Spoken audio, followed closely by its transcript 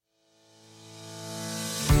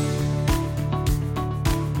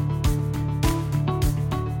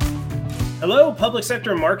Hello, public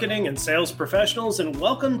sector marketing and sales professionals, and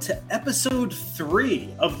welcome to episode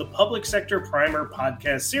 3 of the Public Sector Primer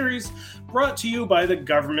podcast series brought to you by the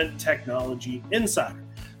Government Technology Insider.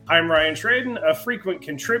 I'm Ryan Schraden, a frequent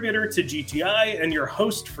contributor to GTI and your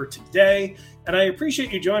host for today, and I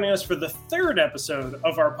appreciate you joining us for the third episode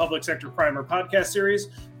of our Public Sector Primer podcast series,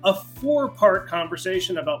 a 4-part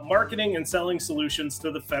conversation about marketing and selling solutions to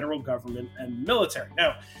the federal government and military.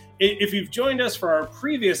 Now, if you've joined us for our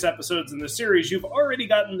previous episodes in the series, you've already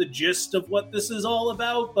gotten the gist of what this is all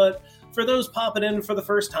about, but for those popping in for the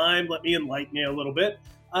first time, let me enlighten you a little bit.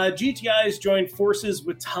 GTI has joined forces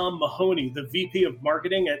with Tom Mahoney, the VP of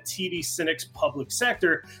Marketing at TD SYNNEX Public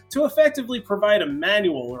Sector, to effectively provide a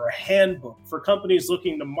manual or a handbook for companies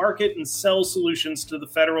looking to market and sell solutions to the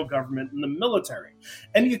federal government and the military.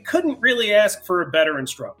 And you couldn't really ask for a better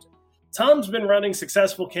instructor. Tom's been running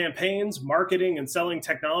successful campaigns, marketing, and selling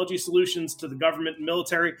technology solutions to the government and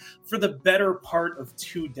military for the better part of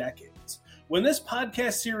 2 decades. When this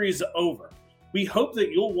podcast series is over, we hope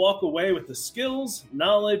that you'll walk away with the skills,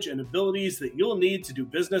 knowledge, and abilities that you'll need to do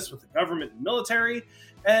business with the government and military.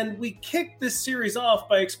 And we kick this series off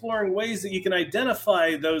by exploring ways that you can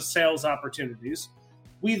identify those sales opportunities.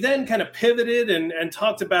 We then kind of pivoted and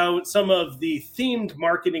talked about some of the themed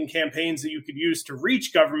marketing campaigns that you could use to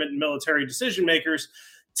reach government and military decision makers.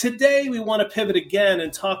 Today, we want to pivot again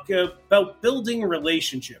and talk about building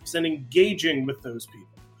relationships and engaging with those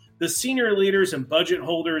people, the senior leaders and budget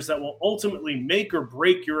holders that will ultimately make or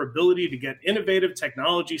break your ability to get innovative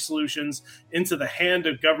technology solutions into the hand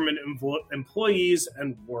of government employees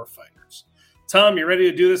and warfighters. Tom, you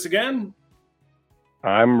ready to do this again?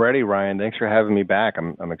 I'm ready, Ryan. Thanks for having me back.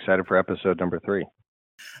 I'm excited for episode number 3.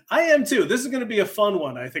 I am too. This is going to be a fun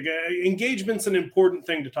one. I think engagement's an important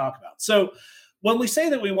thing to talk about. So when we say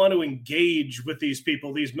that we want to engage with these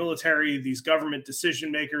people, these military, these government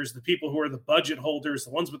decision makers, the people who are the budget holders, the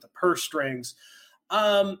ones with the purse strings,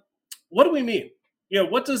 what do we mean?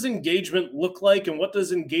 What does engagement look like, and what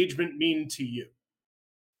does engagement mean to you?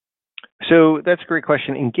 So that's a great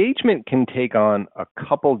question. Engagement can take on a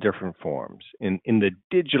couple different forms. In the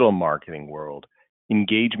digital marketing world,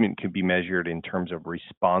 engagement can be measured in terms of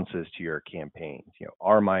responses to your campaigns.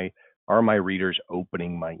 Are my readers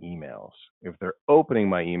opening my emails? If they're opening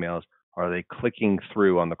my emails, are they clicking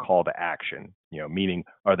through on the call to action? Meaning,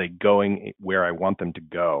 are they going where I want them to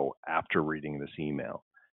go after reading this email?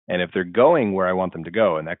 And if they're going where I want them to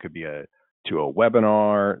go, and that could be to a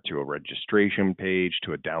webinar, to a registration page,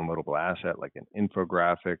 to a downloadable asset like an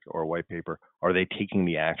infographic or a white paper, are they taking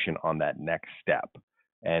the action on that next step?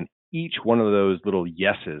 And each one of those little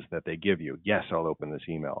yeses that they give you, yes, I'll open this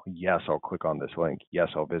email. Yes, I'll click on this link. Yes,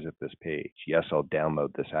 I'll visit this page. Yes, I'll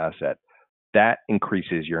download this asset. That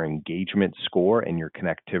increases your engagement score and your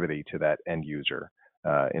connectivity to that end user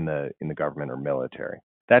in the government or military.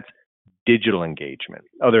 That's digital engagement.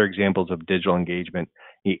 Other examples of digital engagement: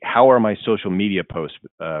 how are my social media posts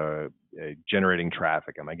generating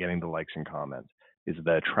traffic? Am I getting the likes and comments? Is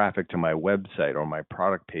the traffic to my website or my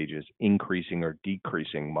product pages increasing or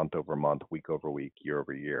decreasing month over month, week over week, year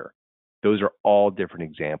over year? Those are all different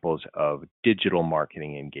examples of digital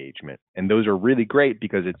marketing engagement. And those are really great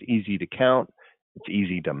because it's easy to count, it's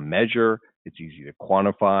easy to measure, it's easy to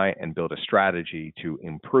quantify and build a strategy to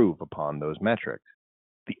improve upon those metrics.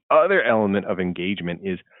 The other element of engagement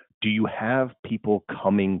is, do you have people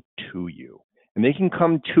coming to you? And they can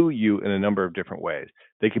come to you in a number of different ways.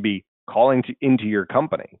 They could be calling into your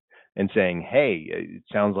company and saying, hey, it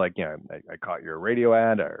sounds like I caught your radio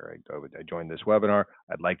ad, or I joined this webinar.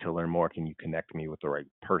 I'd like to learn more. Can you connect me with the right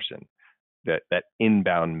person? That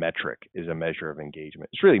inbound metric is a measure of engagement.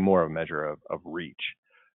 It's really more of a measure of reach.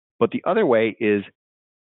 But the other way is,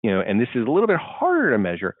 and this is a little bit harder to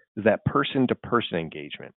measure, is that person-to-person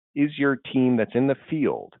engagement. Is your team that's in the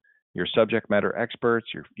field, your subject matter experts,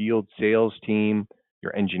 your field sales team,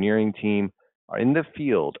 your engineering team, are in the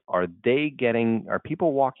field, are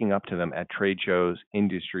people walking up to them at trade shows,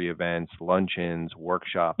 industry events, luncheons,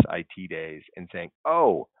 workshops, IT days, and saying,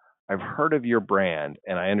 oh, I've heard of your brand,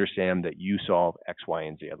 and I understand that you solve X, Y,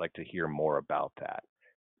 and Z. I'd like to hear more about that.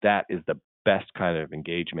 That is the best kind of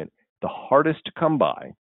engagement. The hardest to come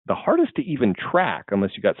by, the hardest to even track,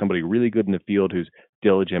 unless you got somebody really good in the field who's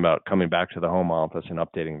diligent about coming back to the home office and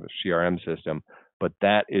updating the CRM system. But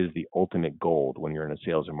that is the ultimate gold when you're in a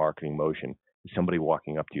sales and marketing motion. Is somebody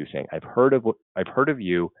walking up to you saying, I've heard of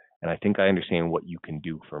you, and I think I understand what you can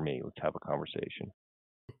do for me. Let's have a conversation.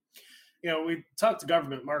 We talk to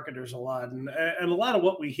government marketers a lot, and a lot of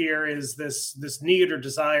what we hear is this need or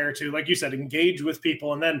desire to, like you said, engage with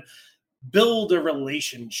people, and then build a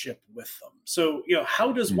relationship with them. So,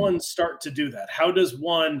 how does one start to do that? How does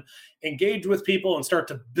one engage with people and start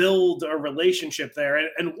to build a relationship there?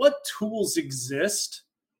 And what tools exist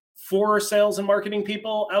for sales and marketing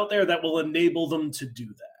people out there that will enable them to do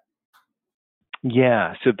that?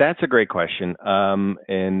 Yeah, so that's a great question.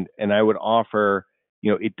 And I would offer,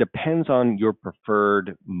 it depends on your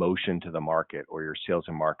preferred motion to the market or your sales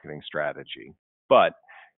and marketing strategy. But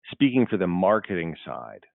speaking for the marketing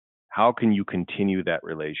side, how can you continue that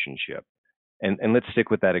relationship? And let's stick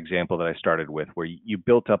with that example that I started with, where you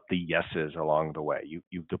built up the yeses along the way.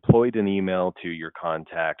 You've deployed an email to your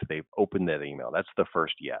contact, they've opened that email. That's the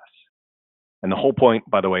first yes. And the whole point,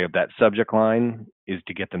 by the way, of that subject line is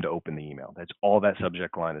to get them to open the email. That's all that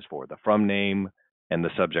subject line is for. The from name and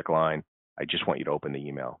the subject line, I just want you to open the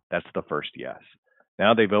email. That's the first yes.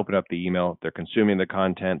 Now they've opened up the email, they're consuming the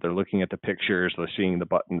content, they're looking at the pictures, they're seeing the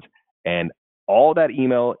buttons, and all that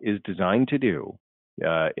email is designed to do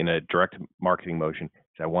in a direct marketing motion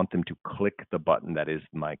is I want them to click the button that is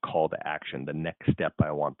my call to action, the next step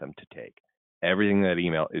I want them to take. Everything in that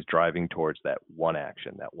email is driving towards that one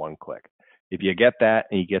action, that one click. If you get that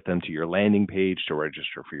and you get them to your landing page to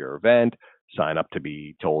register for your event, sign up to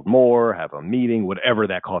be told more, have a meeting, whatever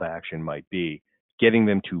that call to action might be, getting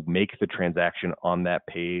them to make the transaction on that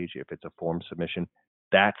page, if it's a form submission,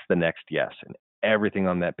 that's the next yes. And everything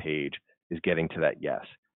on that page is getting to that yes.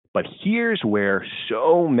 But here's where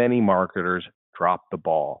so many marketers drop the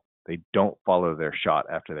ball. They don't follow their shot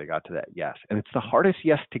after they got to that yes. And it's the hardest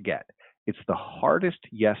yes to get. It's the hardest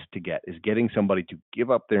yes to get is getting somebody to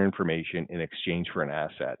give up their information in exchange for an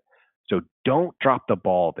asset. So don't drop the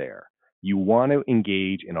ball there. You want to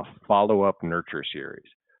engage in a follow-up nurture series.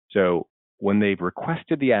 So when they've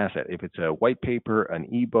requested the asset, if it's a white paper, an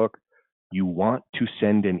ebook, you want to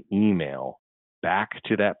send an email back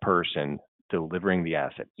to that person delivering the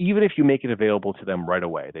asset, even if you make it available to them right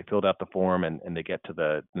away. They filled out the form and they get to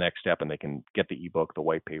the next step and they can get the ebook, the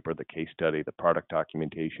white paper, the case study, the product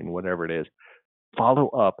documentation, whatever it is. Follow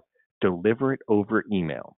up, deliver it over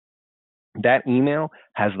email. That email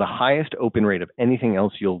has the highest open rate of anything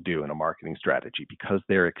else you'll do in a marketing strategy because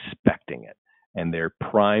they're expecting it and they're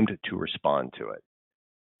primed to respond to it.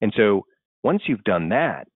 And so once you've done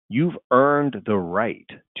that, you've earned the right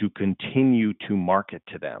to continue to market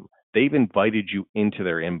to them. They've invited you into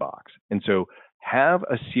their inbox. And so have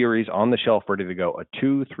a series on the shelf ready to go, a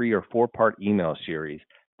 2, 3, or 4-part email series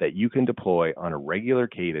that you can deploy on a regular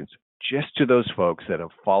cadence just to those folks that have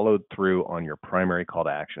followed through on your primary call to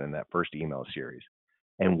action in that first email series.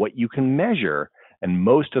 And what you can measure, and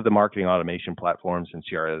most of the marketing automation platforms and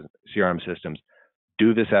CRM systems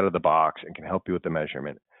do this out of the box and can help you with the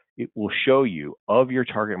measurement. It will show you of your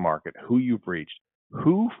target market, who you've reached,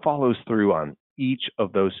 who follows through on each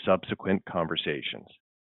of those subsequent conversations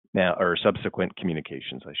now, or subsequent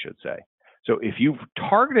communications, I should say. So if you've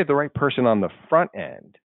targeted the right person on the front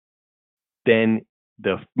end, then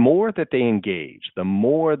the more that they engage, the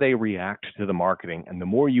more they react to the marketing, and the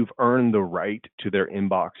more you've earned the right to their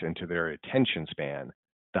inbox and to their attention span,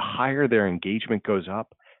 the higher their engagement goes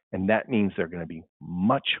up. And that means they're going to be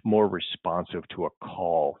much more responsive to a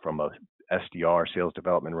call from a SDR, sales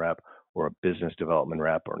development rep, or a business development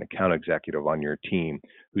rep, or an account executive on your team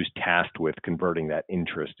who's tasked with converting that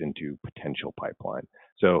interest into potential pipeline.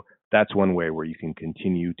 So that's one way where you can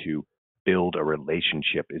continue to build a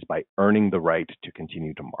relationship, is by earning the right to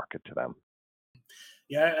continue to market to them.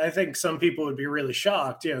 Yeah, I think some people would be really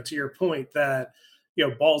shocked, to your point that,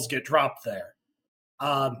 balls get dropped there.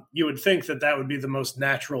 You would think that would be the most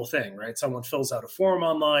natural thing, right? Someone fills out a form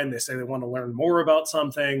online, they say they want to learn more about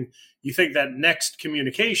something. You think that next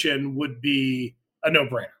communication would be a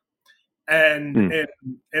no-brainer. And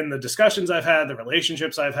in the discussions I've had, the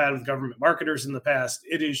relationships I've had with government marketers in the past,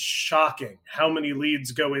 it is shocking how many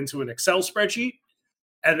leads go into an Excel spreadsheet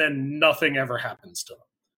and then nothing ever happens to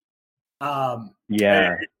them.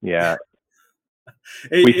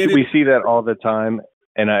 We see that all the time.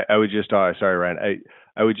 And I would just, sorry, Ryan,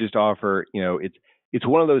 I would just offer, it's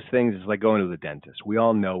one of those things. It's like going to the dentist. We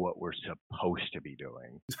all know what we're supposed to be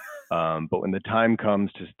doing. But when the time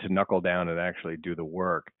comes to knuckle down and actually do the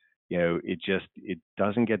work, it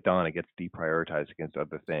doesn't get done. It gets deprioritized against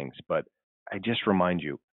other things. But I just remind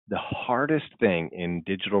you, the hardest thing in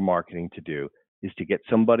digital marketing to do is to get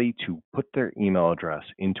somebody to put their email address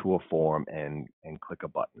into a form and click a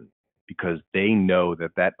button, because they know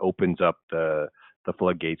that opens up the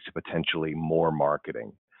floodgates to potentially more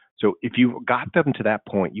marketing. So if you got them to that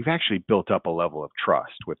point, you've actually built up a level of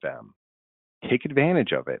trust with them. Take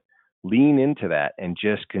advantage of it. Lean into that and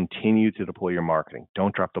just continue to deploy your marketing.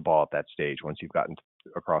 Don't drop the ball at that stage once you've gotten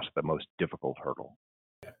across the most difficult hurdle.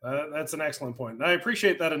 That's an excellent point. And I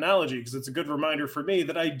appreciate that analogy because it's a good reminder for me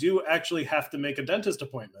that I do actually have to make a dentist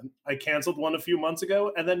appointment. I canceled one a few months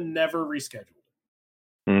ago and then never rescheduled.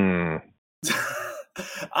 Mm.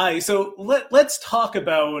 Let's talk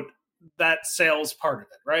about that sales part of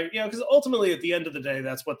it, right? Because ultimately at the end of the day,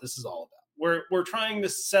 that's what this is all about. We're trying to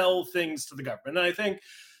sell things to the government. And I think,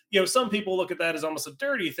 some people look at that as almost a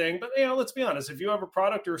dirty thing, but let's be honest, if you have a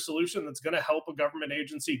product or a solution that's going to help a government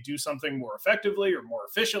agency do something more effectively or more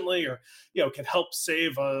efficiently, or can help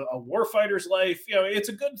save a warfighter's life, it's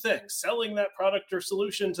a good thing. Selling that product or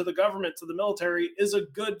solution to the government, to the military, is a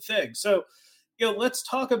good thing. So let's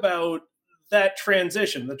talk about that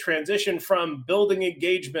transition, the transition from building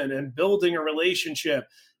engagement and building a relationship,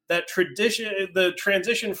 the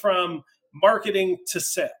transition from marketing to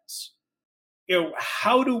sales.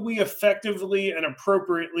 How do we effectively and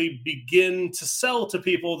appropriately begin to sell to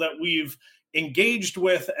people that we've engaged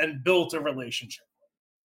with and built a relationship?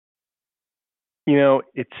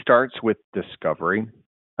 It starts with discovery.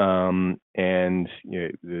 And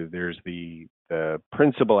there's the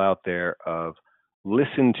principle out there of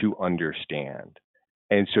listen to understand.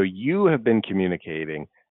 And so you have been communicating,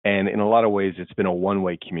 and in a lot of ways, it's been a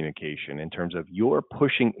one-way communication in terms of you're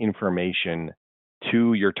pushing information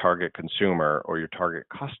to your target consumer or your target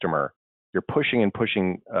customer. You're pushing and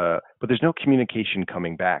pushing, but there's no communication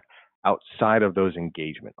coming back outside of those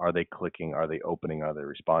engagement. Are they clicking? Are they opening? Are they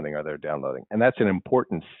responding? Are they downloading? And that's an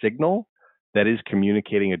important signal that is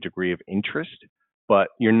communicating a degree of interest, but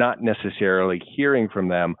you're not necessarily hearing from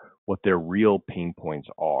them what their real pain points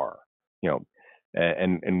are.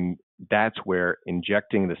 And that's where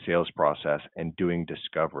injecting the sales process and doing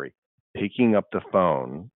discovery, picking up the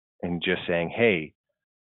phone and just saying, hey,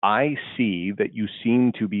 I see that you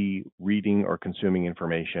seem to be reading or consuming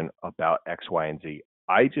information about X, Y, and Z.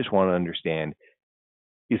 I just want to understand,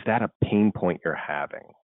 is that a pain point you're having?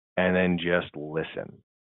 And then just listen.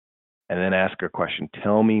 And then ask a question.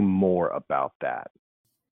 Tell me more about that.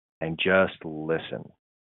 And just listen.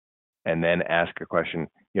 And then ask a question,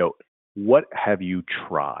 what have you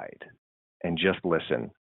tried? And just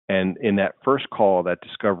listen. And in that first call, that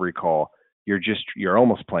discovery call, you're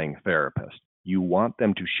almost playing therapist. You want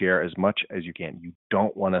them to share as much as you can. You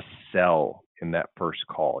don't want to sell in that first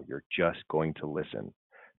call. You're just going to listen.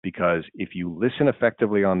 Because if you listen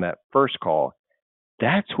effectively on that first call,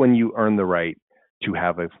 that's when you earn the right to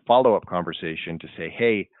have a follow-up conversation to say,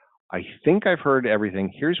 hey, I think I've heard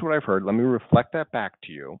everything. Here's what I've heard. Let me reflect that back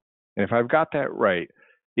to you. And if I've got that right,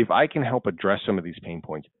 if I can help address some of these pain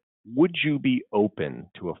points, would you be open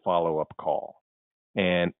to a follow-up call?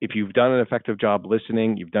 And if you've done an effective job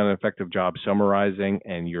listening, you've done an effective job summarizing,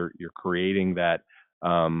 and you're creating that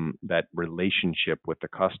relationship with the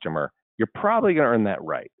customer, you're probably going to earn that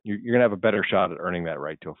right. You're going to have a better shot at earning that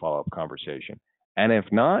right to a follow-up conversation. And if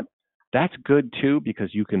not, that's good too,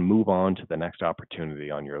 because you can move on to the next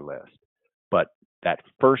opportunity on your list. But that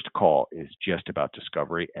first call is just about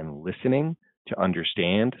discovery and listening to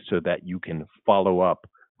understand so that you can follow up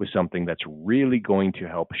with something that's really going to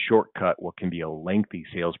help shortcut what can be a lengthy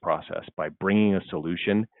sales process by bringing a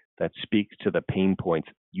solution that speaks to the pain points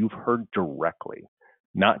you've heard directly,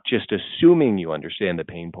 not just assuming you understand the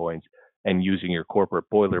pain points and using your corporate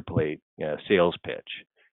boilerplate sales pitch.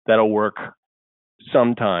 That'll work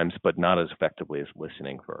sometimes, but not as effectively as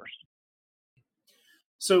listening first.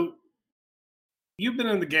 So you've been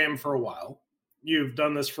in the game for a while. You've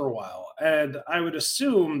done this for a while. And I would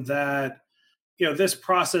assume that, this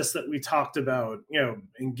process that we talked about,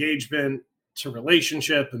 engagement to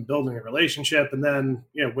relationship and building a relationship, and then,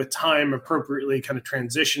 with time appropriately kind of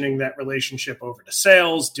transitioning that relationship over to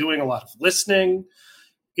sales, doing a lot of listening,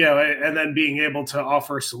 and then being able to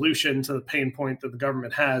offer a solution to the pain point that the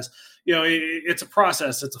government has. It's a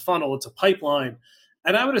process, it's a funnel, it's a pipeline.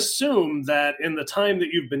 And I would assume that in the time that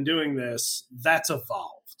you've been doing this, that's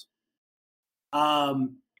evolved.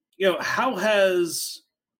 How has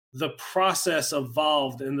the process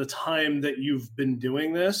evolved in the time that you've been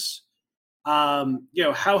doing this? How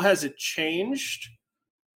has it changed?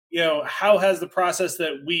 How has the process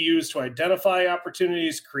that we use to identify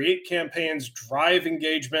opportunities, create campaigns, drive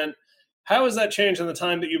engagement, how has that changed in the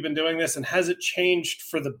time that you've been doing this, and has it changed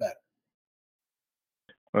for the better?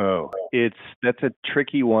 Oh, that's a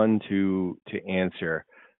tricky one to answer,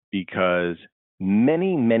 because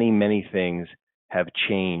many things have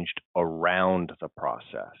changed around the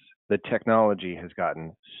process. The technology has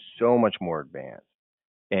gotten so much more advanced.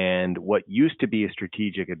 And what used to be a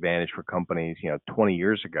strategic advantage for companies, 20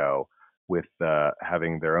 years ago with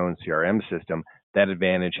having their own CRM system, that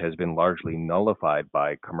advantage has been largely nullified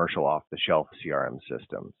by commercial off-the-shelf CRM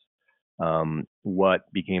systems. What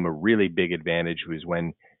became a really big advantage was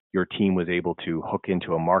when your team was able to hook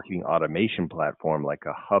into a marketing automation platform like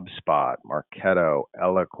a HubSpot, Marketo,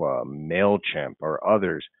 Eloqua, MailChimp, or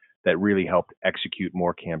others that really helped execute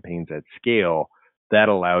more campaigns at scale, that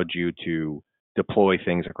allowed you to deploy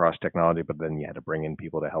things across technology, but then you had to bring in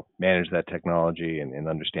people to help manage that technology and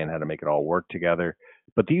understand how to make it all work together.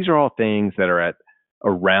 But these are all things that are at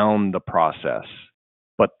around the process.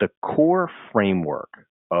 But the core framework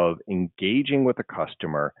of engaging with a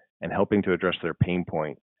customer and helping to address their pain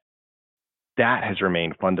point, that has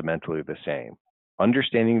remained fundamentally the same.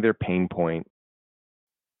 Understanding their pain point,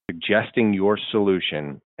 suggesting your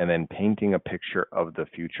solution, and then painting a picture of the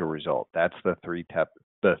future result. That's the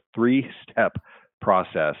three-step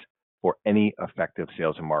process for any effective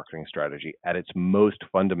sales and marketing strategy at its most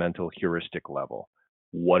fundamental heuristic level.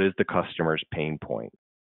 What is the customer's pain point?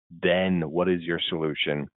 Then what is your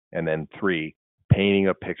solution? And then 3, painting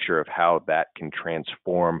a picture of how that can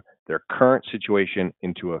transform their current situation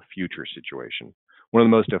into a future situation. One of the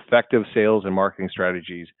most effective sales and marketing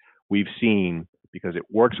strategies we've seen, because it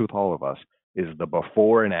works with all of us, is the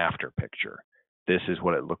before and after picture. This is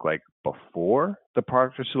what it looked like before the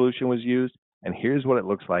product or solution was used, and here's what it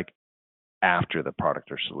looks like after the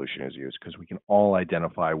product or solution is used, because we can all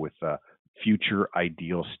identify with the future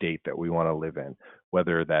ideal state that we want to live in,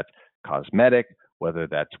 whether that's cosmetic, whether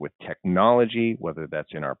that's with technology, whether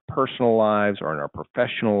that's in our personal lives or in our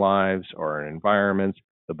professional lives or in environments,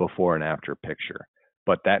 the before and after picture.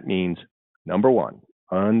 But that means, number 1,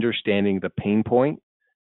 understanding the pain point.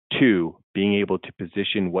 2, being able to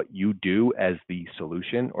position what you do as the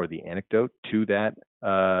solution or the antidote to that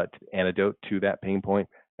pain point.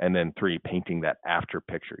 And then 3, painting that after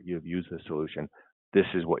picture. You've used the solution. This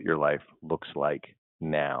is what your life looks like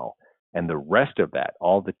now. And the rest of that,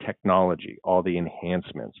 all the technology, all the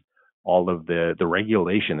enhancements, all of the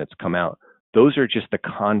regulation that's come out, those are just the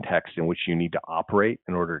context in which you need to operate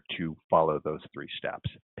in order to follow those 3 steps: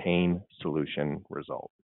 pain, solution,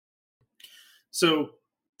 result. So,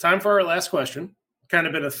 time for our last question. Kind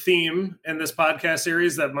of been a theme in this podcast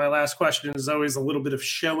series that my last question is always a little bit of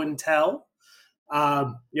show and tell.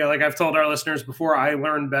 Like I've told our listeners before, I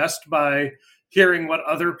learn best by hearing what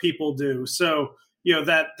other people do. So,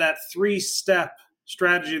 that 3-step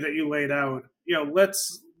strategy that you laid out,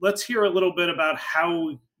 let's hear a little bit about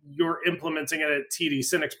how you're implementing it at TD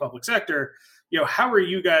SYNNEX Public Sector. How are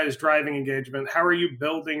you guys driving engagement? How are you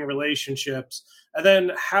building relationships? And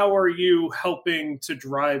then how are you helping to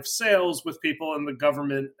drive sales with people in the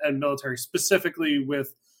government and military, specifically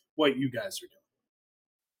with what you guys are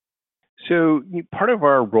doing? So part of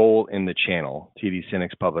our role in the channel, TD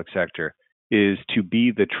SYNNEX Public Sector, is to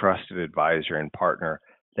be the trusted advisor and partner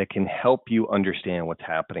that can help you understand what's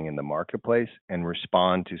happening in the marketplace and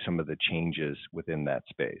respond to some of the changes within that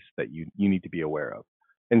space that you need to be aware of.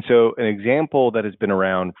 And so an example that has been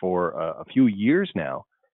around for a few years now,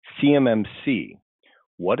 CMMC.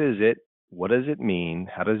 What is it? What does it mean?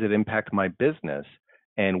 How does it impact my business?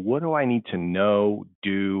 And what do I need to know,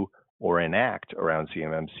 do, or enact around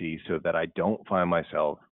CMMC so that I don't find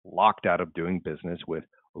myself locked out of doing business with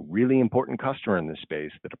a really important customer in this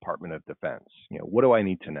space, the Department of Defense? What do I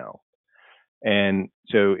need to know? And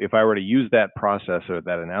so if I were to use that process or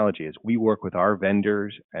that analogy, is we work with our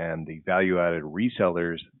vendors and the value-added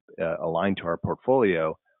resellers aligned to our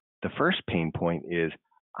portfolio. The first pain point is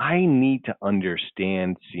I need to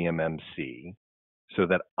understand CMMC so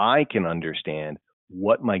that I can understand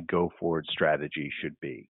what my go-forward strategy should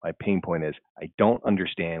be. My pain point is I don't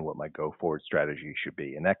understand what my go-forward strategy should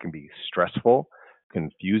be. And that can be stressful,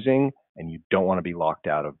 confusing, and you don't want to be locked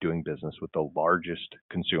out of doing business with the largest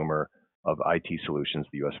consumer of IT solutions,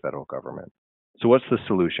 the U.S. federal government. So what's the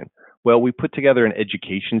solution? Well, we put together an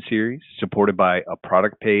education series supported by a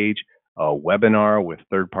product page, a webinar with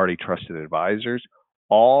third-party trusted advisors,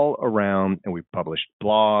 all around, and we've published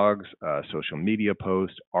blogs, social media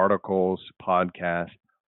posts, articles, podcasts,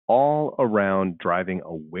 all around driving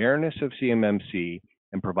awareness of CMMC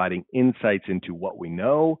and providing insights into what we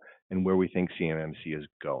know and where we think CMMC is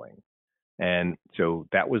going. And so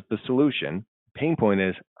that was the solution. Pain point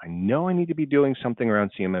is, I know I need to be doing something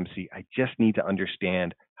around CMMC. I just need to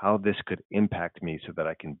understand how this could impact me so that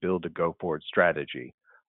I can build a go-forward strategy.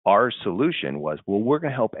 Our solution was, well, we're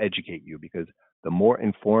going to help educate you, because the more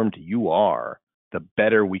informed you are, the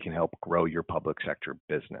better we can help grow your public sector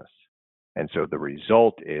business. And so the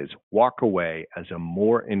result is walk away as a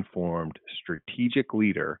more informed strategic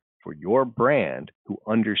leader for your brand who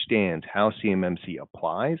understands how CMMC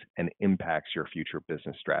applies and impacts your future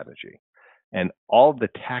business strategy. And all the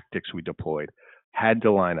tactics we deployed had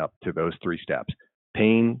to line up to those 3 steps: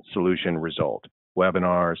 pain, solution, result.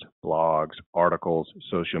 webinars, blogs, articles,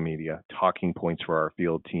 social media, talking points for our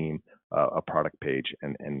field team, a product page,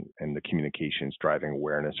 and the communications driving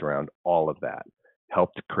awareness around all of that.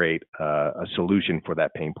 Helped create a solution for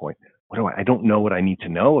that pain point. I don't know what I need to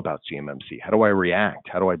know about CMMC. How do I react?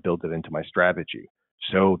 How do I build it into my strategy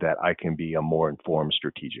so that I can be a more informed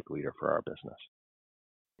strategic leader for our business?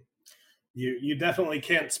 You definitely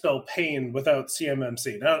can't spell pain without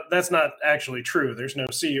CMMC. Now, that's not actually true. There's no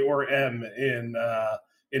C or M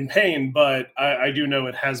in pain, but I do know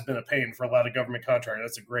it has been a pain for a lot of government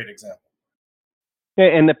contractors. That's a great example.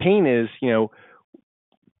 And the pain is,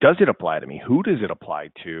 does it apply to me? Who does it apply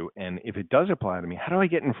to? And if it does apply to me, how do I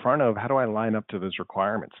get in front of? How do I line up to those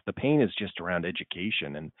requirements? The pain is just around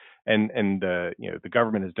education, and the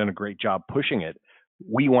government has done a great job pushing it.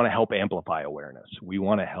 We want to help amplify awareness. We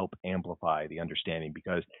want to help amplify the understanding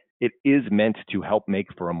because it is meant to help make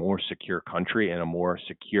for a more secure country and a more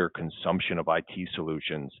secure consumption of IT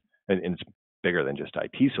solutions. And it's bigger than just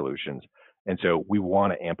IT solutions. And so we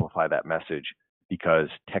want to amplify that message because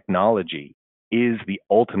technology is the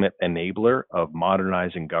ultimate enabler of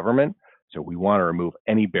modernizing government. So we want to remove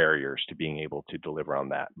any barriers to being able to deliver on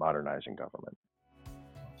that, modernizing government.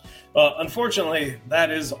 Unfortunately, that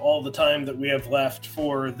is all the time that we have left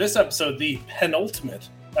for this episode, the penultimate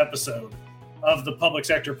episode of the Public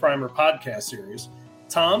Sector Primer podcast series.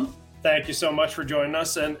 Tom, thank you so much for joining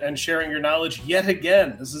us and sharing your knowledge yet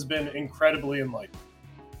again. This has been incredibly enlightening.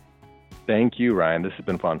 Thank you, Ryan. This has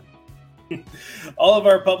been fun. All of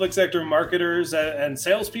our public sector marketers and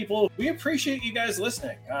salespeople, we appreciate you guys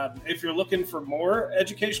listening. If you're looking for more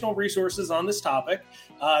educational resources on this topic,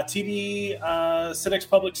 TD SYNNEX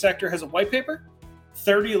Public Sector has a white paper,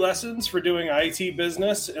 30 lessons for doing IT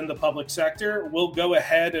business in the public sector. We'll go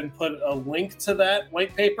ahead and put a link to that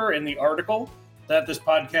white paper in the article that this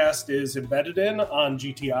podcast is embedded in on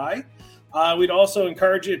GTI. We'd also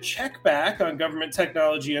encourage you to check back on Government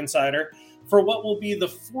Technology Insider for what will be the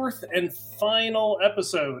fourth and final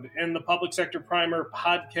episode in the Public Sector Primer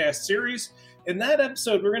podcast series. In that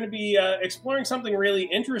episode, we're going to be exploring something really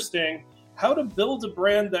interesting, how to build a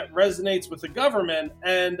brand that resonates with the government.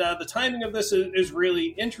 And the timing of this is really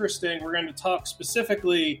interesting. We're going to talk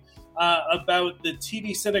specifically about the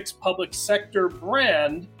TD SYNNEX Public Sector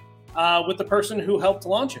brand with the person who helped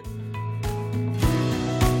launch it.